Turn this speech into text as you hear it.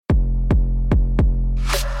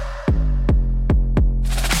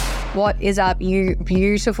What is up, you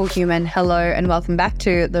beautiful human? Hello and welcome back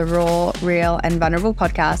to the Raw, Real and Vulnerable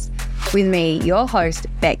podcast with me, your host,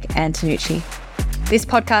 Beck Antonucci. This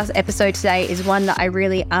podcast episode today is one that I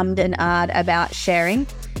really ummed and ahed about sharing,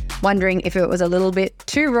 wondering if it was a little bit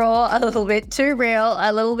too raw, a little bit too real,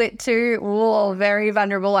 a little bit too, very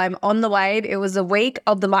vulnerable. I'm on the wave. It was a week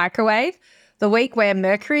of the microwave, the week where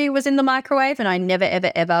Mercury was in the microwave, and I never,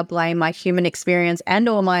 ever, ever blame my human experience and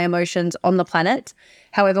all my emotions on the planet.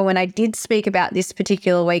 However, when I did speak about this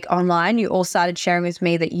particular week online, you all started sharing with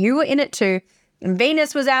me that you were in it too, and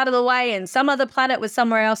Venus was out of the way and some other planet was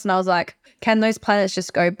somewhere else. And I was like, can those planets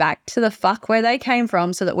just go back to the fuck where they came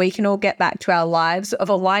from so that we can all get back to our lives of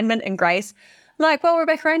alignment and grace? I'm like, well,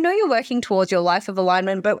 Rebecca, I know you're working towards your life of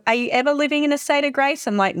alignment, but are you ever living in a state of grace?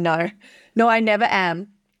 I'm like, no, I never am.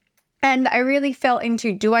 And I really fell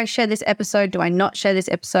into, do I share this episode? Do I not share this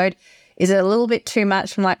episode? Is it a little bit too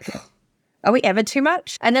much? I'm like, are we ever too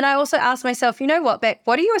much? And then I also asked myself, you know what, Beck,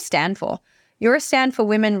 what are you a stand for? You're a stand for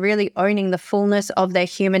women really owning the fullness of their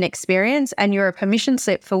human experience, and you're a permission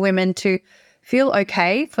slip for women to feel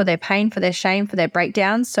okay for their pain, for their shame, for their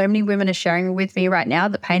breakdowns. So many women are sharing with me right now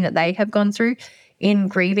the pain that they have gone through in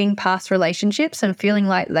grieving past relationships and feeling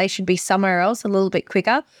like they should be somewhere else a little bit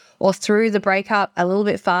quicker or through the breakup a little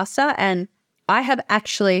bit faster. And I have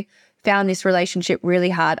actually found this relationship really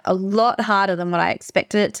hard, a lot harder than what I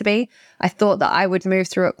expected it to be. I thought that I would move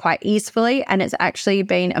through it quite easily, and it's actually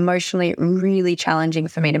been emotionally really challenging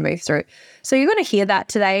for me to move through. So you're going to hear that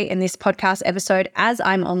today in this podcast episode as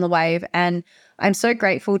I'm on the wave, and I'm so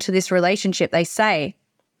grateful to this relationship. They say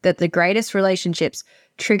that the greatest relationships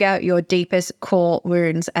trigger your deepest core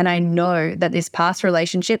wounds, and I know that this past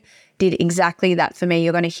relationship did exactly that for me.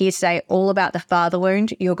 You're going to hear today all about the father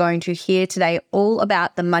wound. You're going to hear today all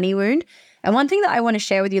about the money wound. And one thing that I want to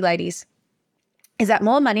share with you ladies is that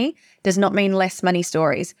more money does not mean less money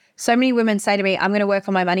stories. So many women say to me, I'm going to work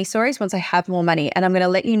on my money stories once I have more money. And I'm going to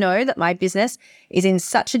let you know that my business is in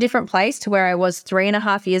such a different place to where I was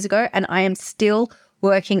 3.5 years ago. And I am still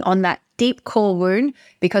working on that deep core wound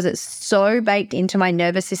because it's so baked into my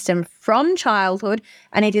nervous system from childhood,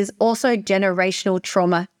 and it is also generational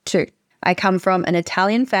trauma too. I come from an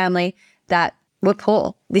Italian family that were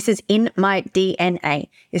poor. This is in my DNA.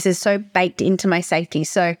 This is so baked into my safety.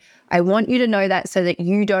 So I want you to know that so that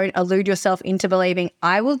you don't elude yourself into believing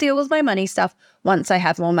I will deal with my money stuff once I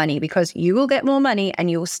have more money, because you will get more money and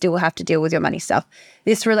you will still have to deal with your money stuff.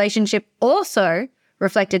 This relationship also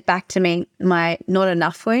reflected back to me my not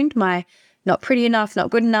enough wound, my not pretty enough, not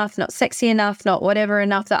good enough, not sexy enough, not whatever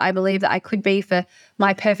enough that I believe that I could be for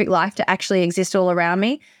my perfect life to actually exist all around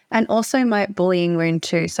me, and also my bullying wound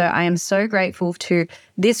too. So I am so grateful to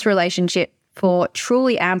this relationship for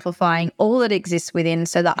truly amplifying all that exists within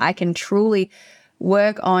so that I can truly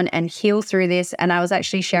work on and heal through this. And I was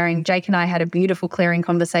actually sharing, Jake and I had a beautiful clearing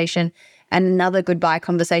conversation and another goodbye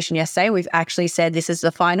conversation yesterday. We've actually said this is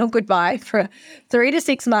the final goodbye for 3 to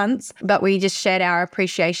 6 months, but we just shared our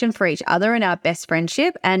appreciation for each other and our best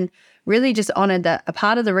friendship, and really just honored that a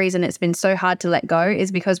part of the reason it's been so hard to let go is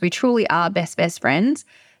because we truly are best friends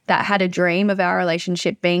that had a dream of our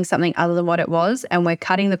relationship being something other than what it was, and we're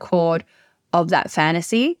cutting the cord of that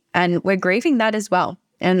fantasy and we're grieving that as well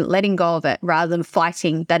and letting go of it rather than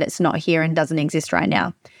fighting that it's not here and doesn't exist right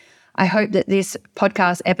now. I hope that this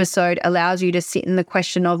podcast episode allows you to sit in the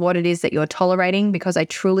question of what it is that you're tolerating, because I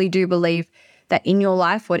truly do believe that in your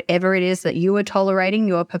life, whatever it is that you are tolerating,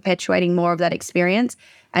 you are perpetuating more of that experience.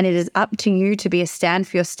 And it is up to you to be a stand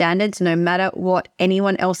for your standards, no matter what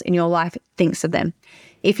anyone else in your life thinks of them.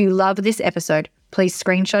 If you love this episode, please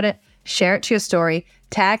screenshot it, share it to your story,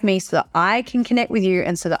 tag me so that I can connect with you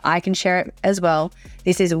and so that I can share it as well.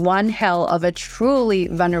 This is one hell of a truly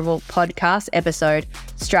vulnerable podcast episode.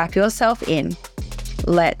 Strap yourself in.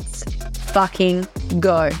 Let's fucking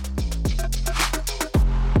go.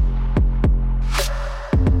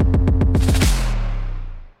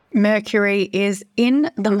 Mercury is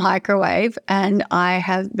in the microwave, and I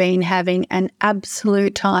have been having an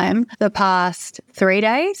absolute time the past 3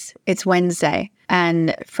 days. It's Wednesday,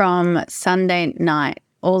 and from Sunday night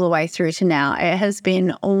all the way through to now, it has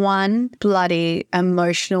been one bloody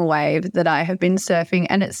emotional wave that I have been surfing.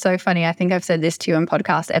 And it's so funny. I think I've said this to you in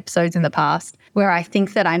podcast episodes in the past, where I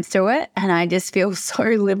think that I'm through it and I just feel so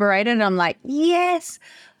liberated. And I'm like, yes,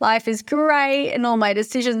 life is great and all my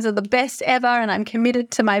decisions are the best ever and I'm committed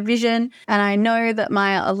to my vision. And I know that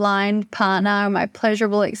my aligned partner, my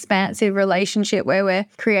pleasurable, expansive relationship where we're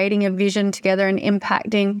creating a vision together and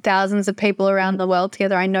impacting thousands of people around the world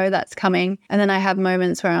together, I know that's coming. And then I have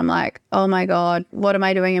moments where I'm like, oh my God, what am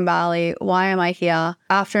I doing in Bali? Why am I here?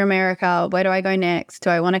 After America, where do I go next? Do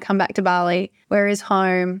I want to come back to Bali? Where is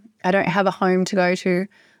home? I don't have a home to go to.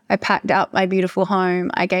 I packed up my beautiful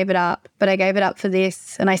home. I gave it up, but I gave it up for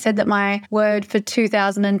this. And I said that my word for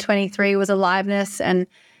 2023 was aliveness. And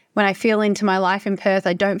when I feel into my life in Perth,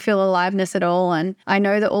 I don't feel aliveness at all. And I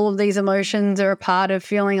know that all of these emotions are a part of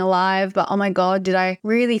feeling alive, but oh my God, did I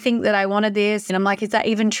really think that I wanted this? And I'm like, is that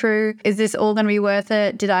even true? Is this all going to be worth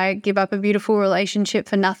it? Did I give up a beautiful relationship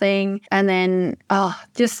for nothing? And then,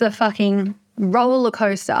 just the fucking roller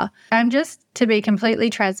coaster. I'm just, to be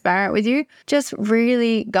completely transparent with you, just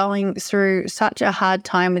really going through such a hard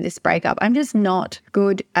time with this breakup. I'm just not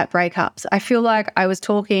good at breakups. I feel like I was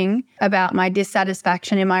talking about my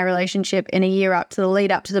dissatisfaction in my relationship in a year up to the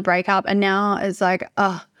lead up to the breakup. And now it's like,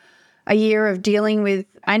 a year of dealing with,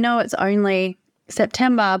 I know it's only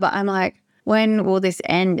September, but I'm like, when will this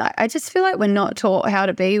end? I just feel like we're not taught how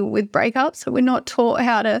to be with breakups. We're not taught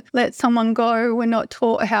how to let someone go. We're not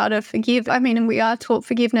taught how to forgive. I mean, we are taught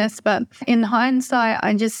forgiveness, but in hindsight,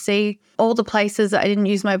 I just see all the places that I didn't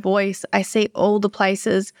use my voice. I see all the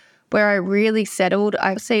places where I really settled.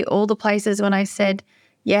 I see all the places when I said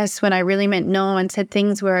yes, when I really meant no, and said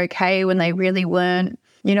things were okay when they really weren't.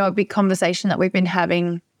 You know, a big conversation that we've been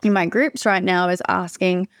having in my groups right now is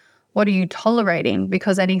asking, what are you tolerating?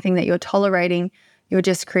 Because anything that you're tolerating, you're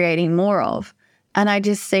just creating more of. And I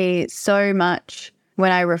just see so much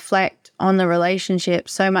when I reflect on the relationship,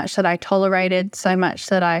 so much that I tolerated, so much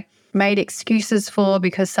that I made excuses for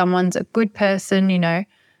because someone's a good person. You know,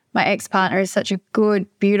 my ex-partner is such a good,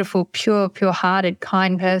 beautiful, pure-hearted,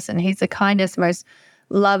 kind person. He's the kindest, most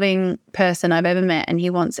loving person I've ever met, and he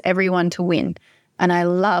wants everyone to win. And I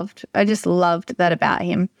just loved that about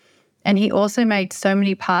him. And he also made so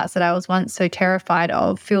many parts that I was once so terrified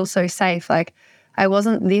of feel so safe. Like I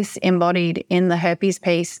wasn't this embodied in the herpes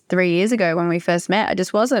piece 3 years ago when we first met. I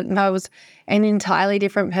just wasn't. I was an entirely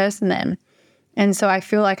different person then. And so I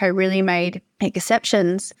feel like I really made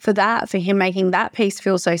exceptions for that, for him making that piece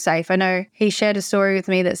feel so safe. I know he shared a story with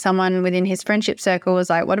me that someone within his friendship circle was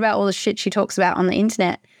like, what about all the shit she talks about on the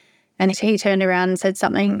internet? And he turned around and said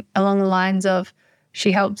something along the lines of,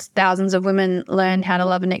 she helps thousands of women learn how to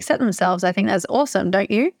love and accept themselves. I think that's awesome, don't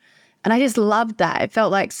you? And I just loved that. It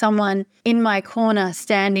felt like someone in my corner,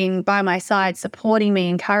 standing by my side, supporting me,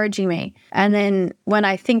 encouraging me. And then when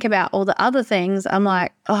I think about all the other things, I'm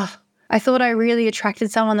like, I thought I really attracted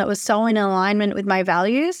someone that was so in alignment with my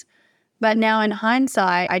values. But now in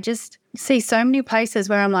hindsight, I just see so many places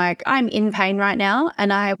where I'm like, I'm in pain right now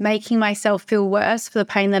and I'm making myself feel worse for the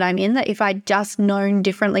pain that I'm in, that if I'd just known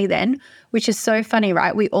differently then, which is so funny,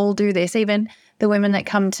 right? We all do this. Even the women that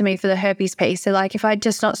come to me for the herpes piece, they're like, if I'd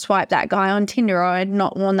just not swiped that guy on Tinder, or I'd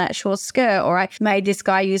not worn that short skirt, or I made this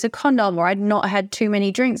guy use a condom, or I'd not had too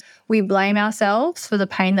many drinks. We blame ourselves for the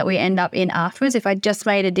pain that we end up in afterwards if I just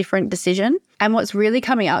made a different decision. And what's really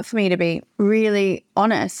coming up for me, to be really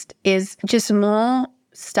honest, is just more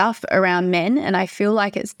stuff around men, and I feel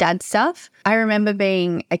like it's dad stuff. I remember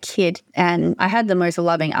being a kid and I had the most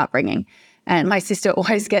loving upbringing. And my sister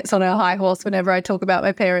always gets on her high horse whenever I talk about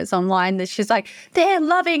my parents online. She's like, they're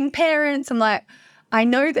loving parents. I'm like, I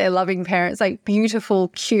know they're loving parents, like beautiful,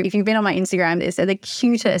 cute. If you've been on my Instagram, they're the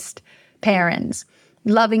cutest parents,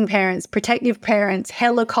 loving parents, protective parents,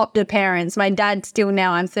 helicopter parents. My dad still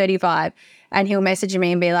now, I'm 35, and he'll message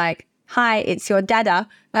me and be like, hi, it's your dada.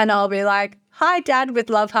 And I'll be like, hi, Dad, with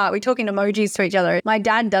love heart. We talk in emojis to each other. My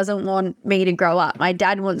dad doesn't want me to grow up. My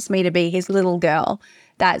dad wants me to be his little girl.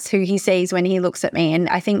 That's who he sees when he looks at me. And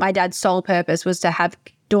I think my dad's sole purpose was to have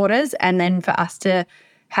daughters and then for us to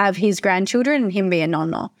have his grandchildren and him be a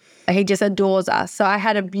nonno. He just adores us. So I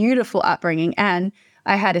had a beautiful upbringing, and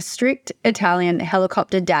I had a strict Italian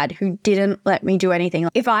helicopter dad who didn't let me do anything.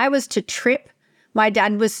 If I was to trip, my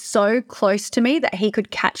dad was so close to me that he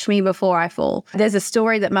could catch me before I fall. There's a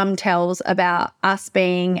story that Mum tells about us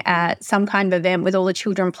being at some kind of event with all the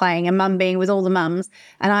children playing, and Mum being with all the mums,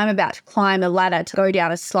 and I'm about to climb a ladder to go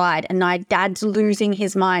down a slide, and my dad's losing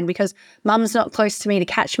his mind because Mum's not close to me to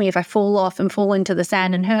catch me if I fall off and fall into the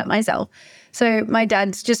sand and hurt myself. So my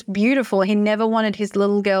dad's just beautiful. He never wanted his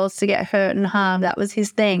little girls to get hurt and harmed. That was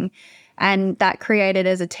his thing. And that created,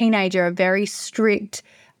 as a teenager, a very strict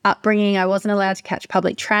upbringing. I wasn't allowed to catch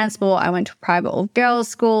public transport. I went to a private all-girls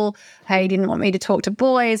school. He didn't want me to talk to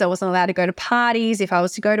boys. I wasn't allowed to go to parties. If I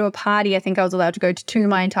was to go to a party, I think I was allowed to go to 2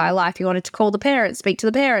 my entire life. He wanted to call the parents, speak to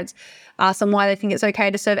the parents, ask them why they think it's okay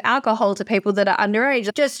to serve alcohol to people that are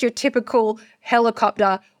underage. Just your typical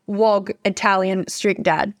helicopter, wog, Italian, strict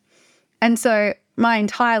dad. And so my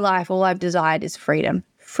entire life, all I've desired is freedom.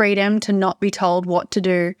 Freedom to not be told what to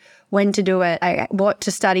do, when to do it, what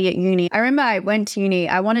to study at uni. I remember I went to uni,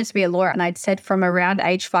 I wanted to be a lawyer, and I'd said from around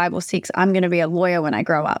age 5 or 6, I'm going to be a lawyer when I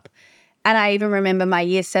grow up. And I even remember my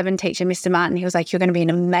year 7 teacher, Mr. Martin, he was like, you're going to be an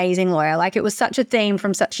amazing lawyer. Like, it was such a theme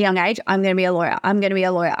from such a young age. I'm going to be a lawyer. I'm going to be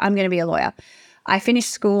a lawyer. I'm going to be a lawyer. I finished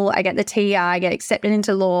school, I get the TER, I get accepted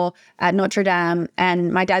into law at Notre Dame,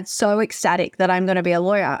 and my dad's so ecstatic that I'm going to be a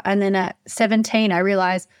lawyer. And then at 17, I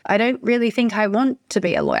realized I don't really think I want to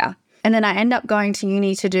be a lawyer. And then I end up going to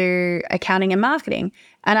uni to do accounting and marketing.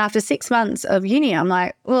 And after 6 months of uni, I'm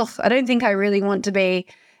like, I don't think I really want to be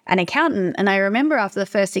an accountant. And I remember after the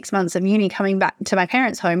first 6 months of uni coming back to my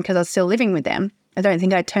parents' home because I was still living with them. I don't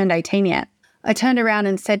think I turned 18 yet. I turned around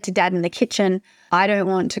and said to Dad in the kitchen, I don't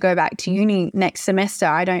want to go back to uni next semester.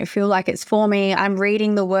 I don't feel like it's for me. I'm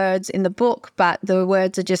reading the words in the book, but the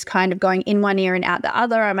words are just kind of going in one ear and out the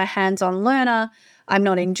other. I'm a hands-on learner. I'm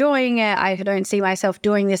not enjoying it. I don't see myself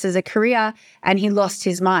doing this as a career. And he lost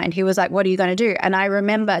his mind. He was like, what are you going to do? And I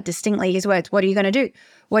remember distinctly his words, what are you going to do?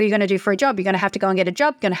 What are you going to do for a job? You're going to have to go and get a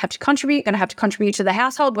job. You're going to have to contribute. You're going to have to contribute to the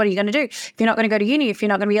household. What are you going to do? If you're not going to go to uni, if you're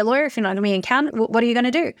not going to be a lawyer, if you're not going to be an accountant, what are you going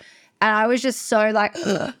to do? And I was just so like,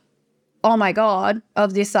 oh my God,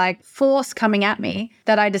 of this like force coming at me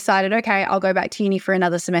that I decided, okay, I'll go back to uni for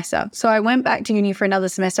another semester. So I went back to uni for another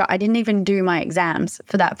semester. I didn't even do my exams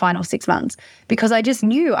for that final 6 months because I just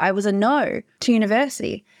knew I was a no to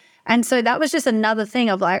university. And so that was just another thing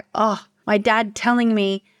of like, my dad telling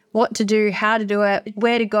me what to do, how to do it,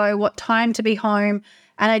 where to go, what time to be home.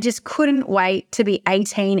 And I just couldn't wait to be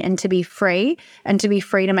 18 and to be free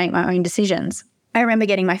to make my own decisions. I remember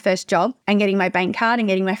getting my first job and getting my bank card and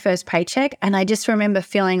getting my first paycheck. And I just remember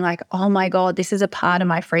feeling like, oh my God, this is a part of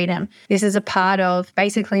my freedom. This is a part of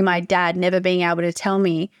basically my dad never being able to tell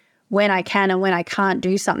me when I can and when I can't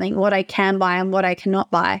do something, what I can buy and what I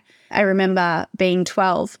cannot buy. I remember being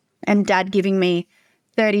 12 and Dad giving me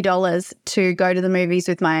 $30 to go to the movies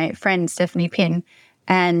with my friend, Stephanie Pinn.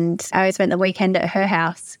 And I spent the weekend at her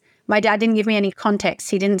house. My dad didn't give me any context.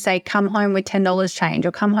 He didn't say, come home with $10 change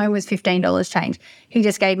or come home with $15 change. He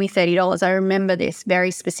just gave me $30. I remember this very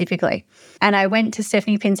specifically. And I went to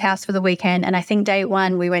Stephanie Pinn's house for the weekend. And I think day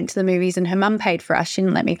 1, we went to the movies and her mum paid for us. She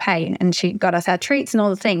didn't let me pay. And she got us our treats and all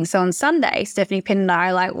the things. So on Sunday, Stephanie Pinn and I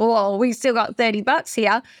are like, whoa, we still got $30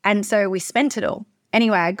 here. And so we spent it all.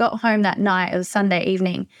 Anyway, I got home that night. It was Sunday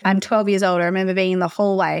evening. I'm 12 years old. I remember being in the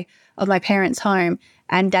hallway of my parents' home.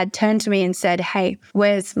 And Dad turned to me and said, hey,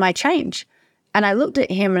 where's my change? And I looked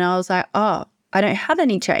at him and I was like, I don't have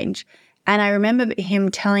any change. And I remember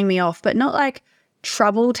him telling me off, but not like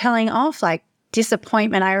trouble telling off, like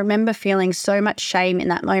disappointment. I remember feeling so much shame in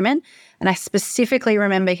that moment. And I specifically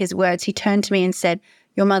remember his words. He turned to me and said,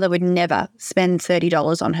 your mother would never spend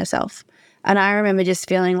 $30 on herself. And I remember just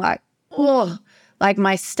feeling like, like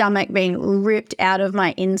my stomach being ripped out of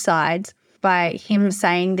my insides by him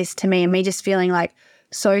saying this to me and me just feeling like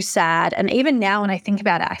so sad. And even now when I think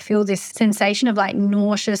about it, I feel this sensation of like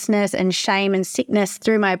nauseousness and shame and sickness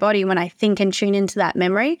through my body when I think and tune into that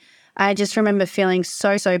memory. I just remember feeling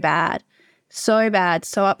so bad, so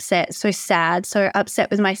upset, so sad, so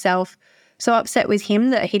upset with myself, so upset with him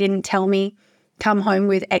that he didn't tell me come home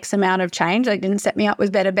with X amount of change. Like, didn't set me up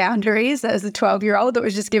with better boundaries as a 12-year-old that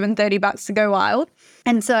was just given $30 to go wild.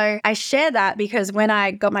 And so I share that because when I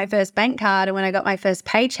got my first bank card and when I got my first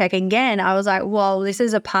paycheck, again, I was like, whoa, this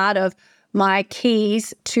is a part of my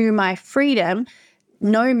keys to my freedom.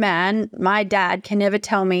 No man, my dad, can never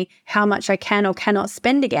tell me how much I can or cannot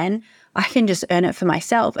spend again. I can just earn it for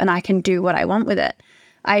myself and I can do what I want with it.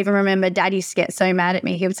 I even remember Dad used to get so mad at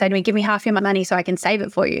me. He would say to me, give me half your money so I can save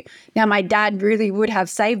it for you. Now, my dad really would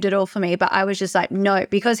have saved it all for me, but I was just like, no,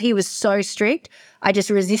 because he was so strict. I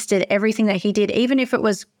just resisted everything that he did, even if it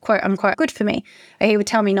was quote unquote good for me. He would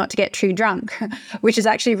tell me not to get too drunk, which is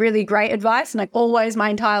actually really great advice. And I always my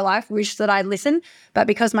entire life wish that I'd listen. But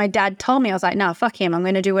because my dad told me, I was like, no, fuck him. I'm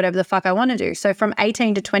going to do whatever the fuck I want to do. So from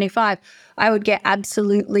 18 to 25, I would get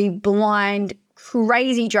absolutely blind,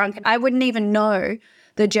 crazy drunk. I wouldn't even know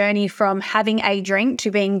the journey from having a drink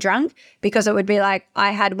to being drunk, because it would be like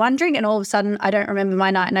I had one drink and all of a sudden I don't remember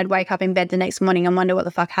my night and I'd wake up in bed the next morning and wonder what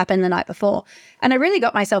the fuck happened the night before. And I really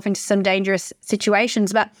got myself into some dangerous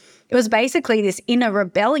situations, but it was basically this inner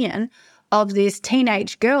rebellion of this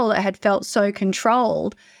teenage girl that had felt so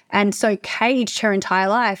controlled and so caged her entire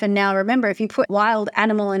life. And now remember, if you put a wild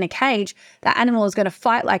animal in a cage, that animal is going to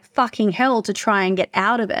fight like fucking hell to try and get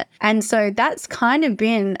out of it. And so that's kind of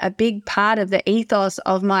been a big part of the ethos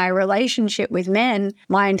of my relationship with men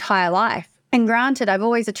my entire life. And granted, I've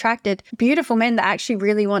always attracted beautiful men that actually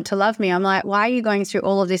really want to love me. I'm like, why are you going through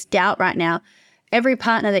all of this doubt right now? Every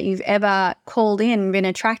partner that you've ever called in, been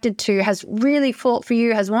attracted to, has really fought for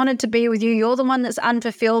you, has wanted to be with you. You're the one that's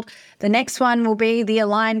unfulfilled. The next one will be the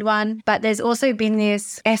aligned one. But there's also been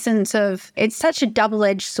this essence of, it's such a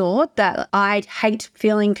double-edged sword that I hate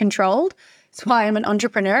feeling controlled. It's why I'm an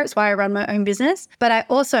entrepreneur. It's why I run my own business. But I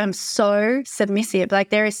also am so submissive. Like,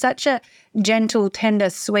 there is such a gentle, tender,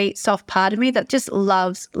 sweet, soft part of me that just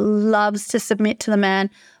loves to submit to the man.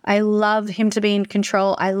 I love him to be in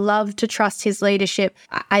control. I love to trust his leadership.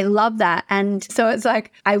 I love that. And so it's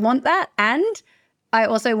like, I want that. And I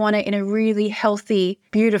also want it in a really healthy,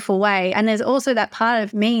 beautiful way. And there's also that part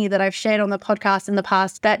of me that I've shared on the podcast in the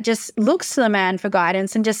past that just looks to the man for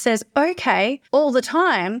guidance and just says, okay, all the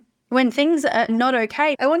time. When things are not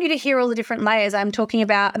okay, I want you to hear all the different layers. I'm talking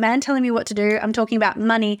about a man telling me what to do. I'm talking about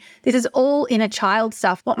money. This is all inner child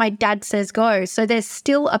stuff. What my dad says goes. So there's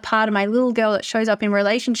still a part of my little girl that shows up in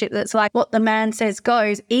relationship that's like, what the man says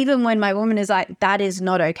goes, even when my woman is like, that is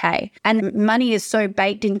not okay. And money is so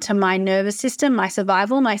baked into my nervous system, my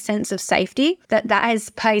survival, my sense of safety, that has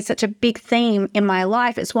played such a big theme in my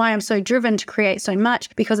life. It's why I'm so driven to create so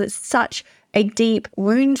much, because it's such a deep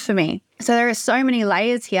wound for me. So there are so many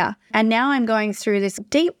layers here. And now I'm going through this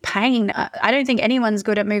deep pain. I don't think anyone's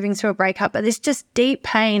good at moving through a breakup, but this just deep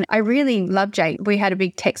pain. I really love Jake. We had a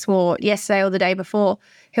big text war yesterday or the day before.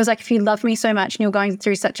 He was like, if you love me so much and you're going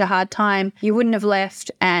through such a hard time, you wouldn't have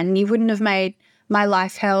left and you wouldn't have made my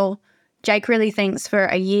life hell. Jake really thinks for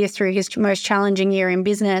a year through his most challenging year in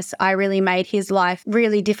business, I really made his life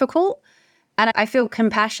really difficult. And I feel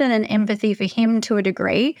compassion and empathy for him to a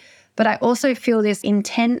degree. But I also feel this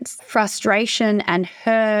intense frustration and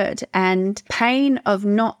hurt and pain of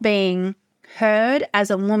not being heard as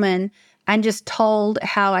a woman and just told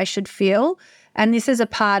how I should feel. And this is a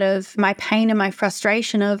part of my pain and my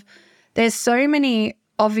frustration of, there's so many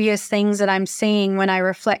obvious things that I'm seeing when I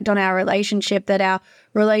reflect on our relationship, that our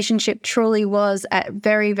relationship truly was at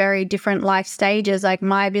very, very different life stages. Like,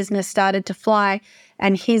 my business started to fly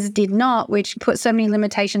and his did not, which put so many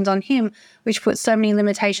limitations on him, which put so many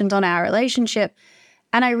limitations on our relationship.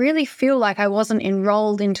 And I really feel like I wasn't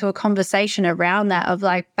enrolled into a conversation around that of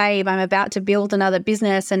like, babe, I'm about to build another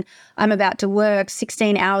business and I'm about to work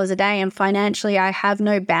 16 hours a day, and financially I have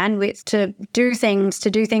no bandwidth to do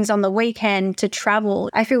things on the weekend, to travel.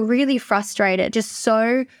 I feel really frustrated, just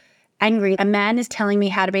so angry. A man is telling me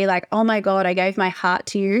how to be like, oh my God, I gave my heart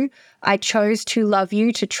to you. I chose to love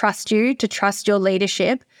you, to trust your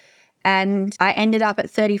leadership. And I ended up at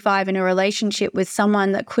 35 in a relationship with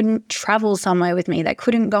someone that couldn't travel somewhere with me, that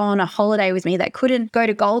couldn't go on a holiday with me, that couldn't go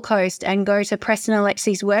to Gold Coast and go to Preston and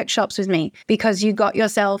Alexi's workshops with me, because you got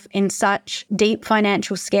yourself in such deep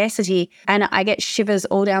financial scarcity. And I get shivers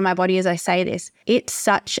all down my body as I say this. It's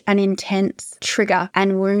such an intense trigger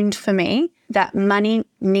and wound for me that money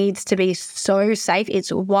needs to be so safe.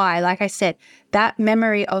 It's why, like I said, that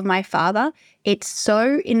memory of my father, it's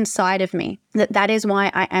so inside of me that is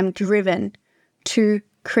why I am driven to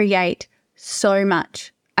create so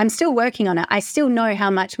much. I'm still working on it. I still know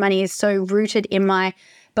how much money is so rooted in my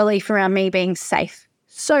belief around me being safe.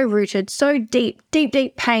 So rooted, so deep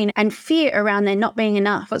pain and fear around there not being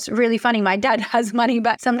enough. It's really funny. My dad has money,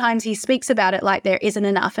 but sometimes he speaks about it like there isn't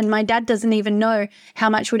enough. And my dad doesn't even know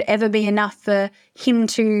how much would ever be enough for him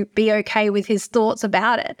to be okay with his thoughts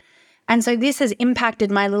about it. And so this has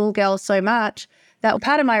impacted my little girl so much that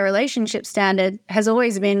part of my relationship standard has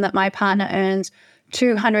always been that my partner earns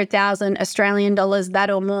 200,000 Australian dollars,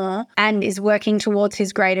 that or more, and is working towards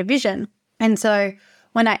his greater vision. And so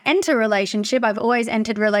when I enter relationship, I've always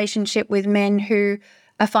entered relationship with men who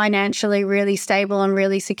are financially really stable and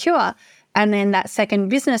really secure. And then that second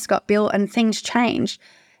business got built and things changed.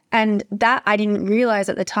 And that I didn't realize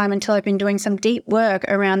at the time until I've been doing some deep work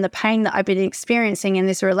around the pain that I've been experiencing in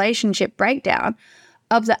this relationship breakdown,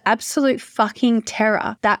 of the absolute fucking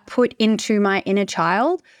terror that put into my inner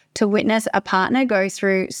child to witness a partner go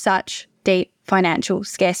through such deep financial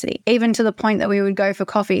scarcity, even to the point that we would go for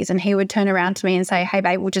coffees and he would turn around to me and say, hey,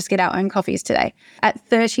 babe, we'll just get our own coffees today. At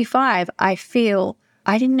 35, I feel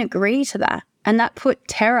I didn't agree to that. And that put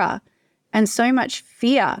terror and so much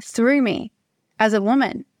fear through me as a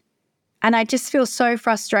woman. And I just feel so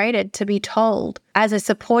frustrated to be told, as a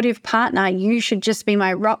supportive partner, you should just be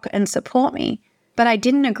my rock and support me. But I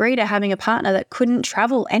didn't agree to having a partner that couldn't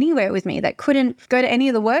travel anywhere with me, that couldn't go to any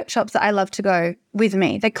of the workshops that I love to go with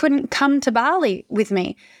me, that couldn't come to Bali with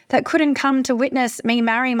me, that couldn't come to witness me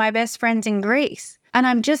marry my best friends in Greece. And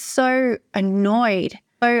I'm just so annoyed.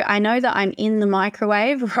 So I know that I'm in the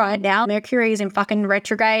microwave right now. Mercury is in fucking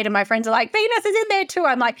retrograde and my friends are like, Venus is in there too.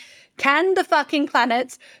 I'm like, can the fucking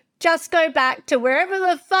planets just go back to wherever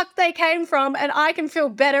the fuck they came from and I can feel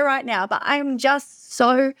better right now? But I'm just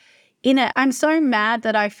so in it. I'm so mad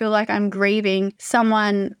that I feel like I'm grieving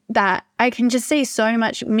someone that I can just see so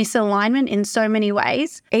much misalignment in so many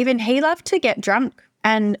ways. Even he loved to get drunk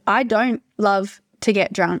and I don't love to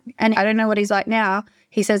get drunk. And I don't know what he's like now.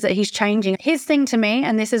 He says that he's changing. His thing to me,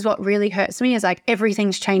 and this is what really hurts me, is like,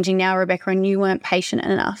 everything's changing now, Rebecca, and you weren't patient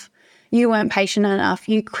enough. You weren't patient enough.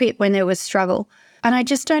 You quit when there was struggle. And I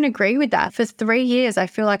just don't agree with that. For 3 years, I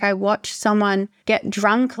feel like I watched someone get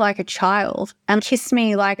drunk like a child and kiss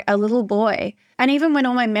me like a little boy. And even when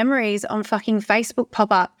all my memories on fucking Facebook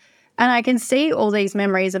pop up and I can see all these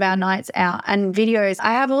memories of our nights out and videos,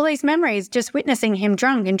 I have all these memories just witnessing him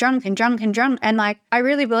drunk and drunk and drunk and drunk. And like, I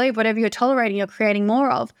really believe whatever you're tolerating, you're creating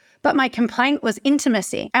more of. But my complaint was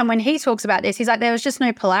intimacy. And when he talks about this, he's like, there was just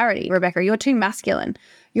no polarity, Rebecca. You're too masculine.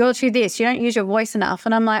 You're too this. You don't use your voice enough.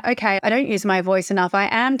 And I'm like, okay, I don't use my voice enough. I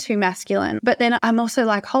am too masculine. But then I'm also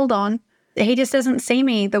like, hold on. He just doesn't see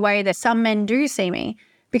me the way that some men do see me,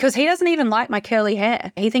 because he doesn't even like my curly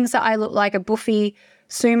hair. He thinks that I look like a buffy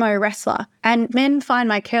sumo wrestler. And men find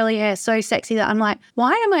my curly hair so sexy that I'm like,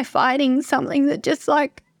 why am I fighting something that just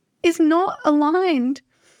like is not aligned?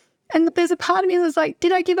 And there's a part of me that's like,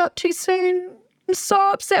 did I give up too soon? I'm so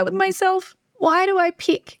upset with myself. Why do I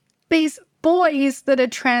pick these boys that are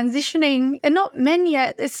transitioning and not men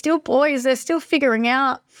yet? They're still boys. They're still figuring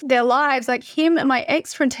out their lives. Like him and my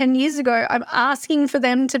ex from 10 years ago, I'm asking for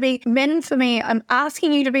them to be men for me. I'm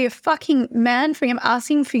asking you to be a fucking man for me. I'm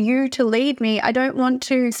asking for you to lead me. I don't want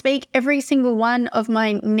to speak every single one of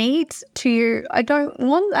my needs to you. I don't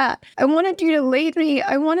want that. I wanted you to lead me.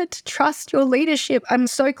 I wanted to trust your leadership. I'm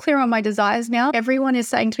so clear on my desires now. Everyone is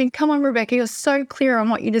saying to me, come on, Rebecca, you're so clear on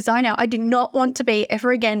what you desire now. I do not want to be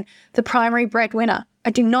ever again the primary breadwinner. I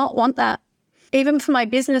do not want that. Even for my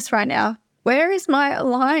business right now, where is my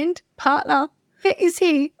aligned partner? Where is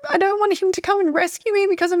he? I don't want him to come and rescue me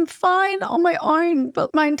because I'm fine on my own.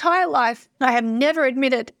 But my entire life, I have never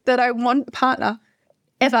admitted that I want a partner,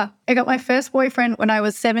 ever. I got my first boyfriend when I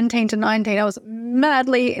was 17 to 19. I was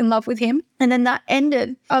madly in love with him. And then that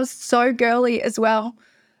ended. I was so girly as well.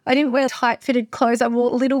 I didn't wear tight-fitted clothes. I wore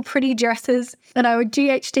little pretty dresses and I would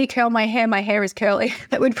GHD curl my hair. My hair is curly.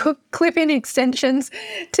 I would put clip-in extensions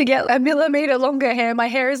to get a millimetre longer hair. My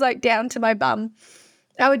hair is like down to my bum.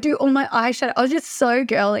 I would do all my eyeshadow. I was just so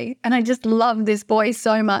girly and I just loved this boy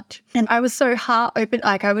so much. And I was so heart open.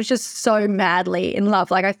 Like I was just so madly in love.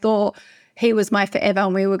 Like I thought he was my forever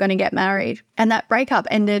and we were going to get married. And that breakup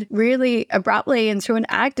ended really abruptly and through an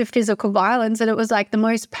act of physical violence. And it was like the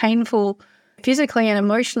most painful physically and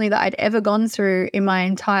emotionally that I'd ever gone through in my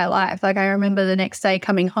entire life. Like I remember the next day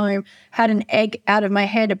coming home, had an egg out of my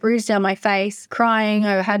head, a bruise down my face, crying,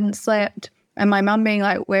 I hadn't slept. And my mum being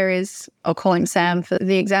like, I'll call him Sam for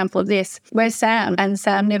the example of this, where's Sam? And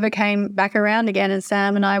Sam never came back around again and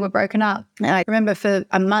Sam and I were broken up. And I remember for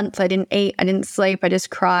a month I didn't eat, I didn't sleep, I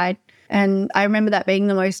just cried. And I remember that being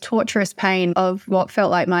the most torturous pain of what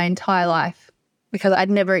felt like my entire life, because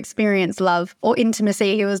I'd never experienced love or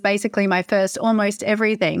intimacy. He was basically my first almost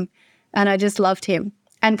everything, and I just loved him.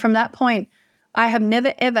 And from that point, I have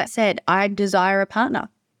never, ever said I desire a partner.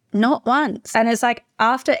 Not once. And it's like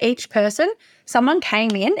after each person, someone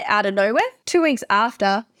came in out of nowhere. 2 weeks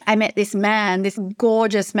after, I met this man, this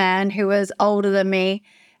gorgeous man who was older than me,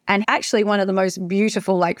 and actually one of the most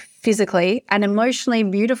beautiful, like physically and emotionally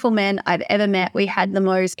beautiful men I've ever met. We had the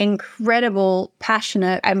most incredible,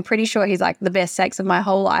 passionate, I'm pretty sure he's like the best sex of my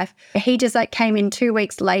whole life. He just like came in 2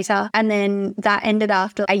 weeks later and then that ended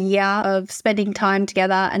after a year of spending time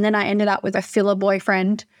together. And then I ended up with a filler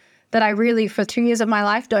boyfriend that I really, for 2 years of my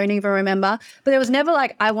life, don't even remember. But it was never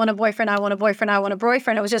like, I want a boyfriend, I want a boyfriend, I want a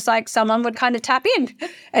boyfriend. It was just like someone would kind of tap in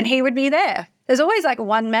and he would be there. There's always like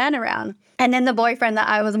one man around. And then the boyfriend that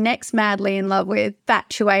I was next madly in love with,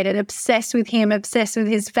 infatuated, obsessed with him, obsessed with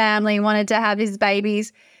his family, wanted to have his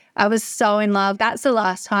babies. I was so in love. That's the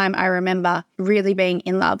last time I remember really being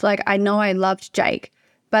in love. Like I know I loved Jake,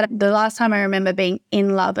 but the last time I remember being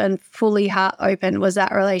in love and fully heart open was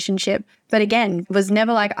that relationship. But again, was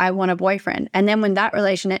never like, I want a boyfriend. And then when that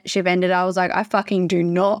relationship ended, I was like, I fucking do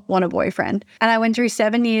not want a boyfriend. And I went through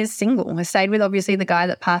 7 years single. I stayed with obviously the guy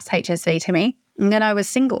that passed HSV to me. And then I was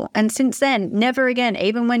single. And since then, never again,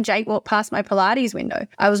 even when Jake walked past my Pilates window,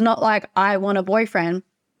 I was not like, I want a boyfriend.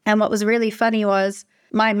 And what was really funny was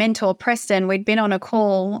my mentor, Preston, we'd been on a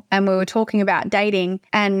call and we were talking about dating.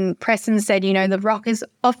 And Preston said, The Rock is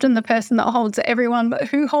often the person that holds everyone, but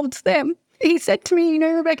who holds them? He said to me,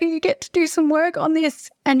 Rebecca, you get to do some work on this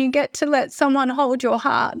and you get to let someone hold your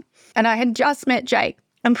heart. And I had just met Jake,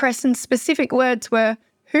 and Preston's specific words were,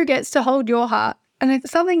 who gets to hold your heart? And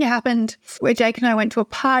something happened where Jake and I went to a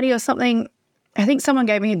party or something. I think someone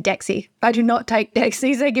gave me a Dexy. I do not take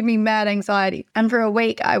Dexys. They give me mad anxiety. And for a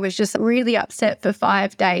week, I was just really upset for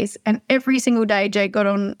 5 days. And every single day, Jake got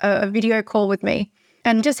on a video call with me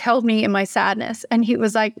and just held me in my sadness. And he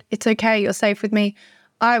was like, it's okay. You're safe with me.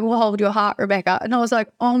 I will hold your heart, Rebecca. And I was like,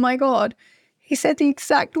 oh my God. He said the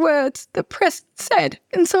exact words that Preston said.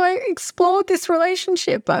 And so I explored this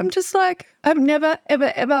relationship. I'm just like, I've never,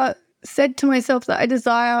 ever, ever said to myself that I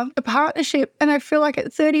desire a partnership. And I feel like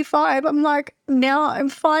at 35, I'm like, now I'm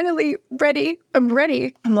finally ready. I'm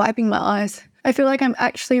ready. I'm wiping my eyes. I feel like I'm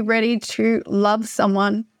actually ready to love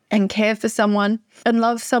someone and care for someone and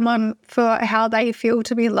love someone for how they feel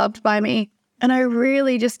to be loved by me. And I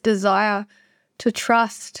really just desire to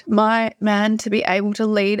trust my man to be able to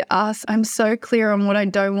lead us. I'm so clear on what I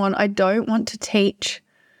don't want. I don't want to teach.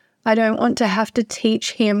 I don't want to have to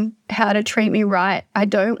teach him how to treat me right. I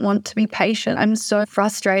don't want to be patient. I'm so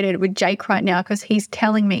frustrated with Jake right now because he's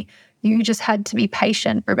telling me, you just had to be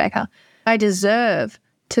patient, Rebecca. I deserve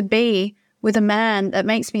to be with a man that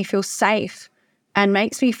makes me feel safe and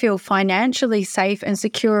makes me feel financially safe and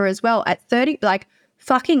secure as well. At 30, like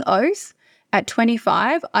fucking oath, at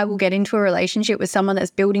 25, I will get into a relationship with someone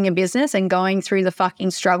that's building a business and going through the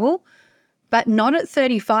fucking struggle. But not at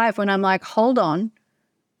 35 when I'm like, hold on,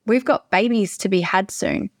 we've got babies to be had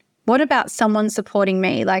soon. What about someone supporting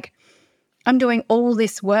me? Like, I'm doing all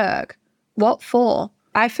this work. What for?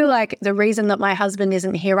 I feel like the reason that my husband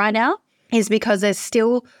isn't here right now is because there's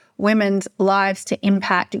still women's lives to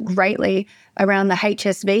impact greatly around the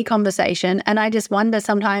HSV conversation. And I just wonder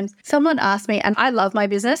sometimes, someone asked me, and I love my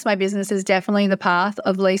business. My business is definitely the path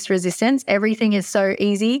of least resistance. Everything is so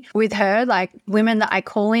easy with her, like women that I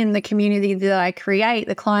call in, the community that I create,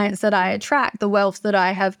 the clients that I attract, the wealth that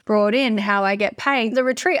I have brought in, how I get paid. The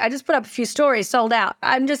retreat, I just put up a few stories, sold out.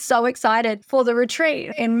 I'm just so excited for the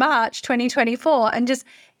retreat in March 2024 and just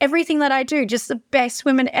everything that I do, just the best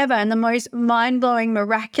women ever and the most mind-blowing,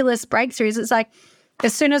 miraculous breakthroughs. It's like,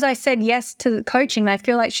 as soon as I said yes to the coaching, I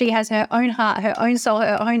feel like she has her own heart, her own soul,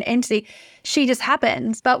 her own entity. She just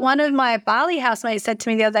happens. But one of my Bali housemates said to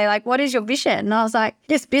me the other day, like, what is your vision? And I was like,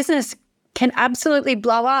 this business can absolutely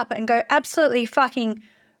blow up and go absolutely fucking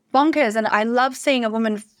bonkers. And I love seeing a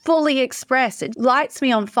woman fully expressed. It lights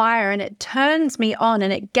me on fire and it turns me on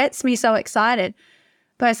and it gets me so excited.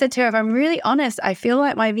 But I said to her, if I'm really honest, I feel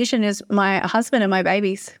like my vision is my husband and my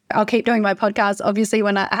babies. I'll keep doing my podcast, obviously,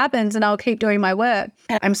 when that happens, and I'll keep doing my work.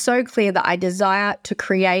 I'm so clear that I desire to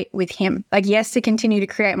create with him. Like, yes, to continue to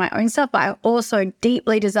create my own stuff, but I also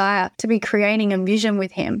deeply desire to be creating a vision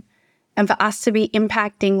with him and for us to be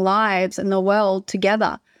impacting lives and the world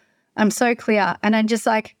together. I'm so clear. And I'm just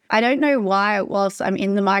like, I don't know why whilst I'm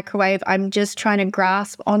in the microwave, I'm just trying to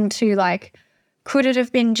grasp onto like, could it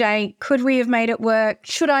have been Jake? Could we have made it work?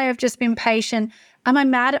 Should I have just been patient? Am I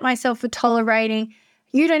mad at myself for tolerating?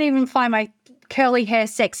 You don't even find my curly hair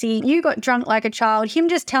sexy. You got drunk like a child. Him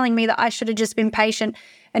just telling me that I should have just been patient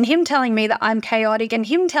and him telling me that I'm chaotic and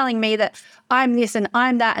him telling me that I'm this and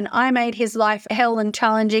I'm that and I made his life hell and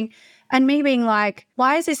challenging. And me being like,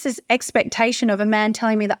 why is this expectation of a man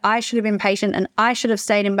telling me that I should have been patient and I should have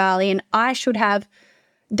stayed in Bali and I should have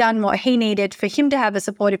done what he needed for him to have a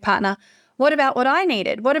supportive partner? What about what I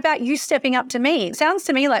needed? What about you stepping up to me? It sounds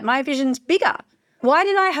to me like my vision's bigger. Why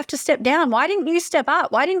did I have to step down? Why didn't you step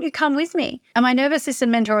up? Why didn't you come with me? And my nervous system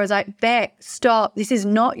mentor was like, Beck, stop. This is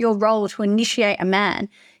not your role to initiate a man.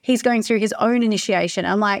 He's going through his own initiation.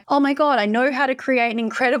 I'm like, oh my God, I know how to create an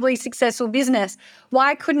incredibly successful business.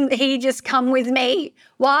 Why couldn't he just come with me?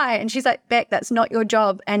 Why? And she's like, Beck, that's not your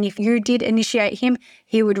job. And if you did initiate him,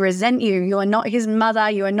 he would resent you. You are not his mother.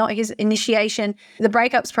 You are not his initiation. The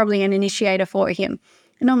breakup's probably an initiator for him.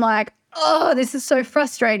 And I'm like, oh, this is so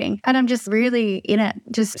frustrating. And I'm just really in it,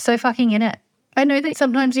 just so fucking in it. I know that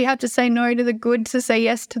sometimes you have to say no to the good to say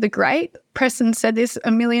yes to the great. Preston said this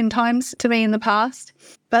a million times to me in the past.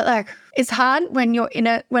 But like, it's hard when you're in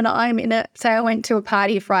it, when I'm in it. Say I went to a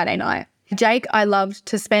party Friday night. Jake, I loved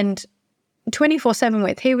to spend 24/7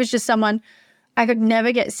 with. He was just someone I could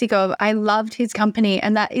never get sick of. I loved his company.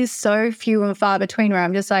 And that is so few and far between where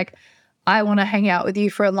I'm just like, I want to hang out with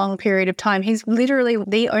you for a long period of time. He's literally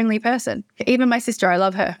the only person. Even my sister, I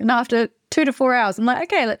love her. And after 2 to 4 hours, I'm like,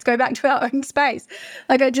 okay, let's go back to our own space.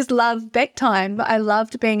 Like, I just love Beck time, but I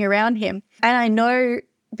loved being around him. And I know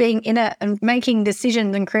being in it and making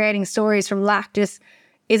decisions and creating stories from lack just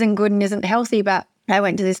isn't good and isn't healthy. But I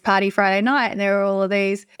went to this party Friday night and there were all of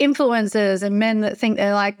these influencers and men that think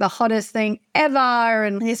they're like the hottest thing ever.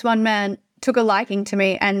 And this one man took a liking to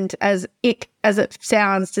me, and as ick as it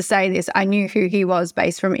sounds to say this, I knew who he was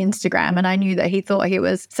based from Instagram, and I knew that he thought he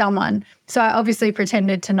was someone. So I obviously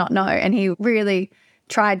pretended to not know, and he really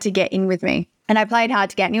tried to get in with me. And I played hard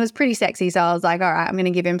to get, and he was pretty sexy, so I was like, all right, I'm going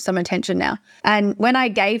to give him some attention now. And when I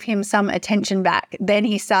gave him some attention back, then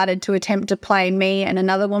he started to attempt to play me and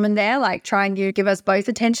another woman there, like trying to give us both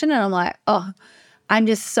attention. And I'm like, oh, I'm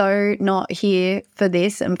just so not here for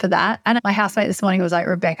this and for that. And my housemate this morning was like,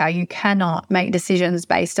 Rebecca, you cannot make decisions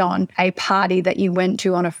based on a party that you went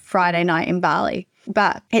to on a Friday night in Bali.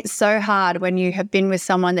 But it's so hard when you have been with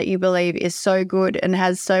someone that you believe is so good and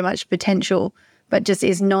has so much potential, but just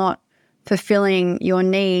is not fulfilling your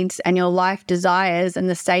needs and your life desires and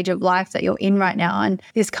the stage of life that you're in right now. And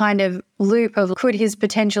this kind of loop of could his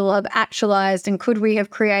potential have actualized and could we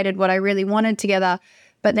have created what I really wanted together?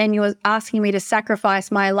 But then you're asking me to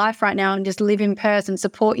sacrifice my life right now and just live in Perth and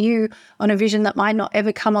support you on a vision that might not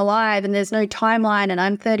ever come alive, and there's no timeline, and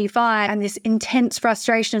I'm 35, and this intense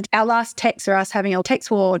frustration of our last texts are us having a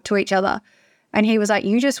text war to each other. And he was like,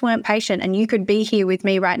 you just weren't patient, and you could be here with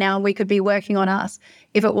me right now and we could be working on us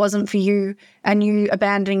if it wasn't for you and you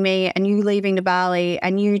abandoning me and you leaving to Bali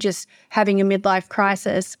and you just having a midlife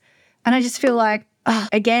crisis. And I just feel like,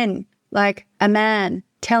 again, like a man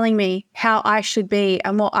telling me how I should be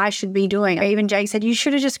and what I should be doing. Even Jake said, you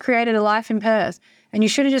should have just created a life in Perth, and you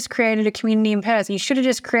should have just created a community in Perth, and you should have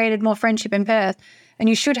just created more friendship in Perth, and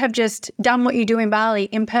you should have just done what you do in Bali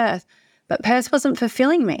in Perth. But Perth wasn't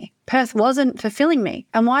fulfilling me. Perth wasn't fulfilling me.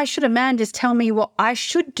 And why should a man just tell me what I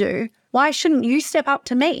should do? Why shouldn't you step up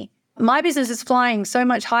to me? My business is flying so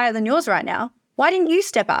much higher than yours right now. Why didn't you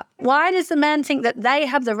step up? Why does the man think that they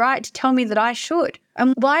have the right to tell me that I should?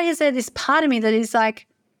 And why is there this part of me that is like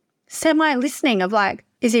semi-listening of like,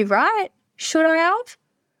 is he right? Should I have?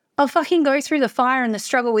 I'll fucking go through the fire and the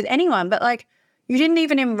struggle with anyone, but like, you didn't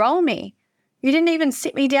even enroll me. You didn't even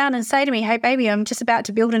sit me down and say to me, hey, baby, I'm just about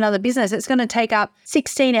to build another business. It's going to take up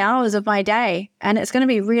 16 hours of my day and it's going to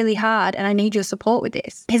be really hard and I need your support with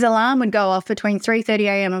this. His alarm would go off between 3:30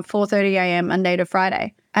 a.m. and 4:30 a.m. Monday to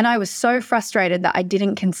Friday. And I was so frustrated that I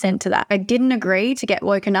didn't consent to that. I didn't agree to get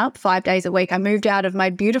woken up 5 days a week. I moved out of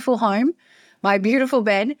my beautiful home, my beautiful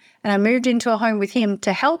bed, and I moved into a home with him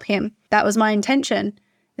to help him. That was my intention.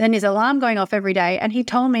 Then his alarm going off every day and he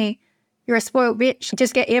told me, you're a spoiled bitch,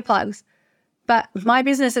 just get earplugs. But my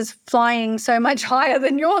business is flying so much higher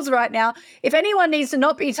than yours right now. If anyone needs to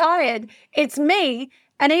not be tired, it's me.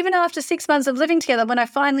 And even after 6 months of living together, when I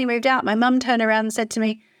finally moved out, my mum turned around and said to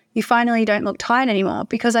me, you finally don't look tired anymore,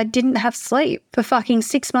 because I didn't have sleep for fucking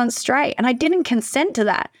 6 months straight. And I didn't consent to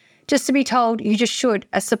that. Just to be told you just should.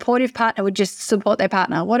 A supportive partner would just support their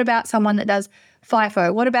partner. What about someone that does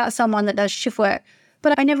FIFO? What about someone that does shift work?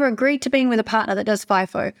 But I never agreed to being with a partner that does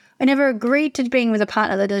FIFO. I never agreed to being with a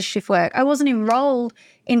partner that does shift work. I wasn't enrolled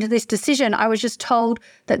into this decision. I was just told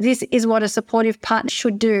that this is what a supportive partner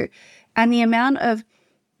should do. And the amount of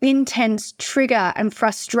intense trigger and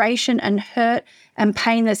frustration and hurt and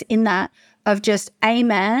pain that's in that of just a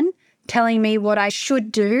man telling me what I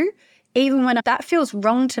should do, even when that feels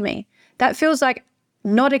wrong to me. That feels like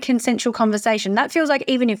not a consensual conversation. That feels like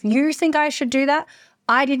even if you think I should do that,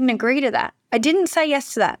 I didn't agree to that. I didn't say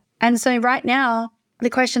yes to that. And so right now, the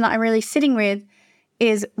question that I'm really sitting with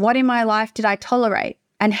is, what in my life did I tolerate?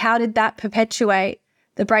 And how did that perpetuate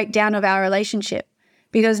the breakdown of our relationship?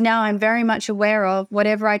 Because now I'm very much aware of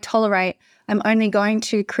whatever I tolerate, I'm only going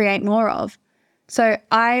to create more of. So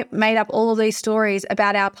I made up all of these stories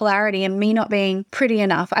about our polarity and me not being pretty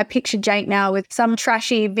enough. I picture Jake now with some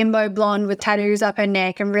trashy bimbo blonde with tattoos up her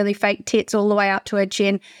neck and really fake tits all the way up to her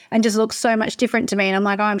chin and just looks so much different to me. And I'm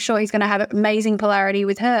like, oh, I'm sure he's going to have amazing polarity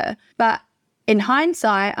with her. But in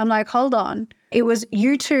hindsight, I'm like, hold on. It was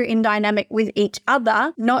you two in dynamic with each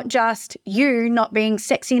other, not just you not being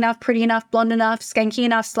sexy enough, pretty enough, blonde enough, skanky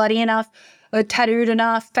enough, slutty enough, or tattooed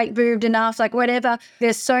enough, fake boobed enough, like whatever.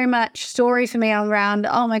 There's so much story for me around,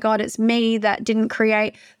 oh my God, it's me that didn't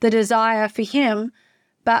create the desire for him.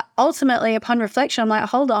 But ultimately, upon reflection, I'm like,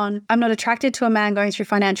 hold on, I'm not attracted to a man going through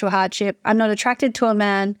financial hardship. I'm not attracted to a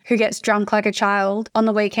man who gets drunk like a child on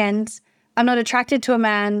the weekends. I'm not attracted to a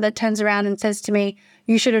man that turns around and says to me,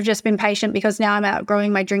 you should have just been patient because now I'm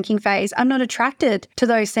outgrowing my drinking phase. I'm not attracted to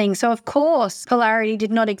those things. So of course, polarity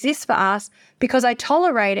did not exist for us because I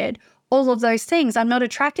tolerated all of those things. I'm not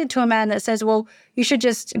attracted to a man that says, well, you should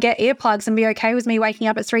just get earplugs and be okay with me waking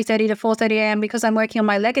up at 3:30 to 4:30 a.m. because I'm working on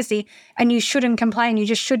my legacy and you shouldn't complain. You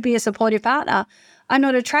just should be a supportive partner. I'm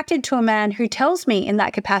not attracted to a man who tells me in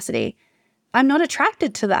that capacity. I'm not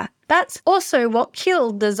attracted to that. That's also what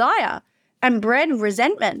killed desire and bred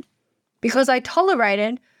resentment because I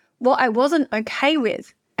tolerated what I wasn't okay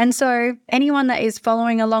with. And so anyone that is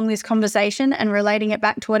following along this conversation and relating it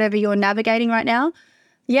back to whatever you're navigating right now,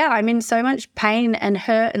 yeah, I'm in so much pain and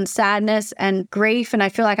hurt and sadness and grief, and I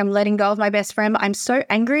feel like I'm letting go of my best friend. I'm so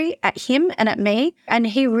angry at him and at me, and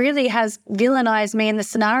he really has villainized me in the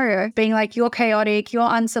scenario, being like, you're chaotic, you're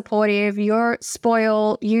unsupportive, you're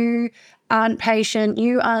spoiled, you aren't patient,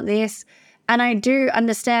 you aren't this. And I do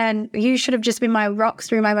understand you should have just been my rock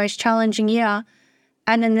through my most challenging year.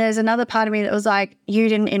 And then there's another part of me that was like, you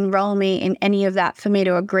didn't enroll me in any of that for me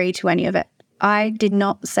to agree to any of it. I did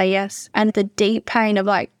not say yes. And the deep pain of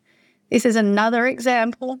like, this is another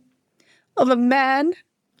example of a man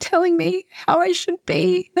telling me how I should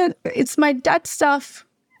be, that it's my dad stuff.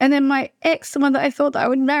 And then my ex, the one that I thought that I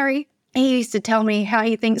would marry, he used to tell me how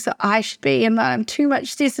he thinks that I should be and that I'm too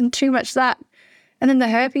much this and too much that. And then the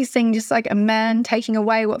herpes thing, just like a man taking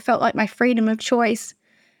away what felt like my freedom of choice.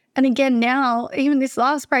 And again, now, even this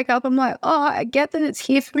last breakup, I'm like, oh, I get that it's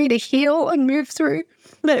here for me to heal and move through,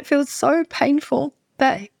 but it feels so painful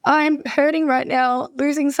that I'm hurting right now,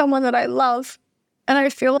 losing someone that I love. And I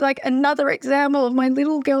feel like another example of my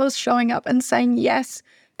little girls showing up and saying yes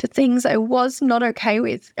to things I was not okay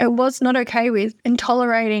with. I was not okay with and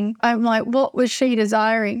tolerating. I'm like, what was she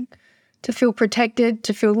desiring? To feel protected,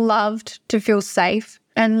 to feel loved, to feel safe.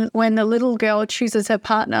 And when the little girl chooses her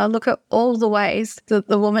partner, look at all the ways that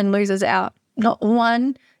the woman loses out. Not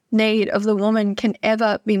one need of the woman can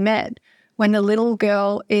ever be met when the little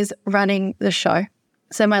girl is running the show.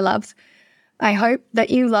 So my loves, I hope that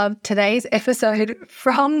you loved today's episode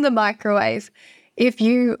from the microwave. If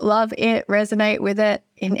you love it, resonate with it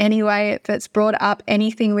in any way, if it's brought up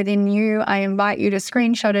anything within you, I invite you to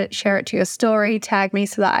screenshot it, share it to your story, tag me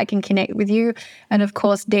so that I can connect with you. And of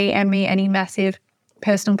course, DM me any massive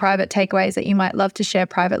personal private takeaways that you might love to share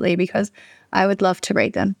privately because I would love to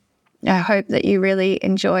read them. I hope that you really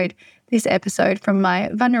enjoyed this episode from my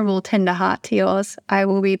vulnerable, tender heart to yours. I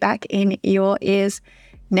will be back in your ears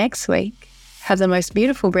next week. Have the most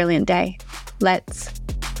beautiful, brilliant day. Let's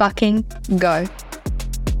fucking go.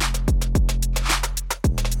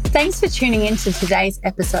 Thanks for tuning in to today's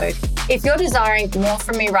episode. If you're desiring more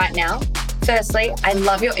from me right now, firstly, I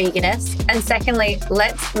love your eagerness. And secondly,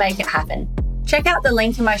 let's make it happen. Check out the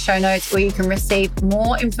link in my show notes where you can receive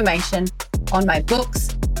more information on my books,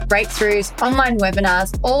 breakthroughs, online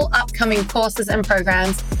webinars, all upcoming courses and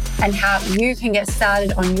programs, and how you can get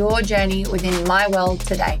started on your journey within my world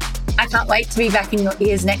today. I can't wait to be back in your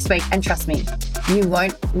ears next week, and trust me, you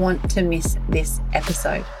won't want to miss this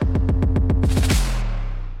episode.